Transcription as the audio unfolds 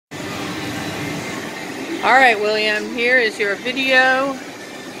Alright, William, here is your video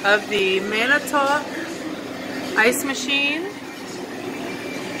of the Manitowoc ice machine.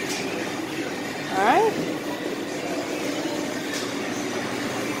 Alright.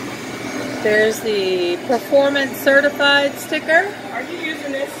 There's the performance certified sticker. Are you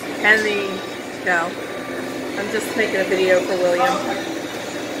using this? And no, I'm just making a video for William.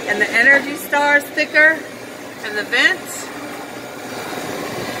 And the Energy Star sticker and the vents.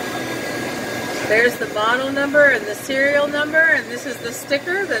 There's the model number and the serial number, and this is the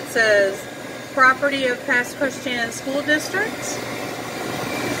sticker that says property of Pasquochtan School District.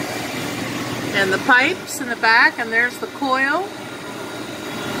 And the pipes in the back, and there's the coil.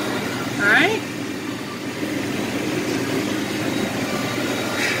 Alright.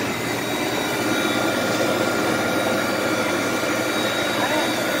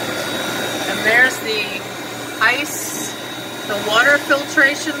 And there's the ice, the water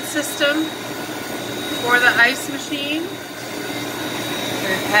filtration system for the ice machine.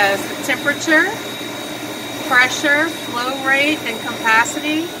 It has the temperature, pressure, flow rate, and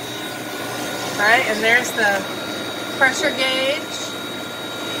capacity. Alright, and there's the pressure gauge.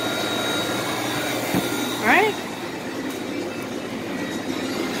 Alright.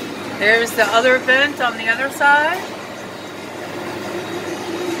 There's the other vent on the other side.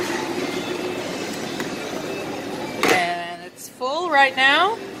 And it's full right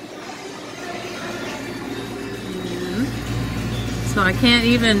now. So I can't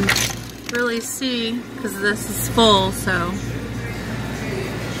even really see because this is full, so.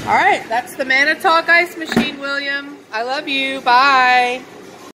 Alright, that's the Manitowoc ice machine, William. I love you. Bye.